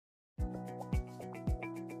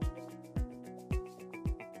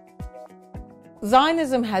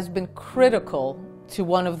Zionism has been critical to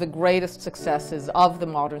one of the greatest successes of the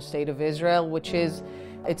modern state of Israel, which is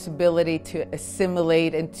its ability to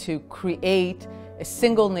assimilate and to create a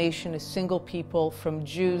single nation, a single people from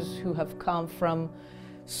Jews who have come from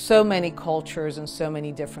so many cultures and so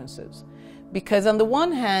many differences. Because on the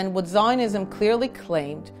one hand, what Zionism clearly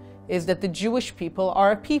claimed is that the Jewish people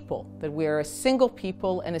are a people, that we are a single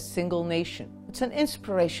people and a single nation. It's an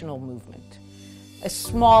inspirational movement. A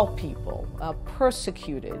small people,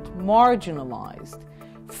 persecuted, marginalized,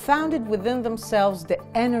 founded within themselves the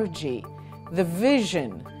energy, the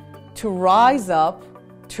vision to rise up,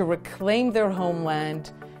 to reclaim their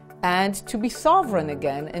homeland, and to be sovereign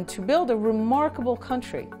again, and to build a remarkable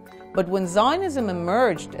country. But when Zionism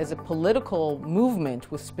emerged as a political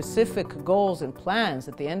movement with specific goals and plans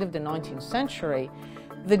at the end of the 19th century,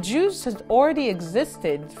 the Jews had already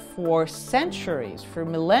existed for centuries, for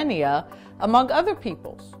millennia, among other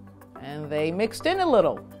peoples. And they mixed in a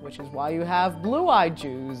little, which is why you have blue-eyed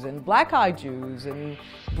Jews and black-eyed Jews and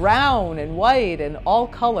brown and white and all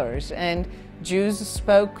colors. And Jews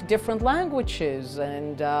spoke different languages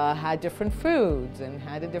and had different foods and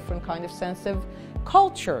had a different kind of sense of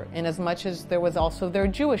culture, in as much as there was also their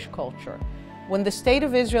Jewish culture. When the State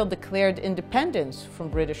of Israel declared independence from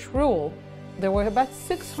British rule, there were about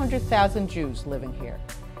 600,000 Jews living here.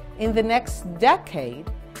 In the next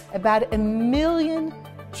decade, about 1 million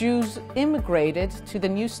Jews immigrated to the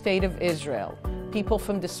new State of Israel, people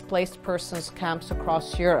from displaced persons camps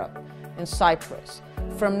across Europe and Cyprus,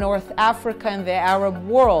 from North Africa and the Arab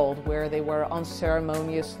world, where they were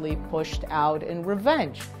unceremoniously pushed out in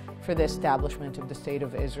revenge for the establishment of the State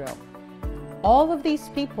of Israel. All of these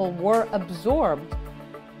people were absorbed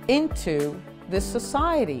into this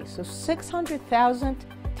society. So 600,000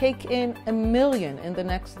 take in 1 million in the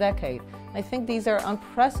next decade. I think these are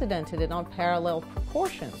unprecedented and unparalleled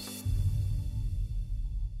proportions.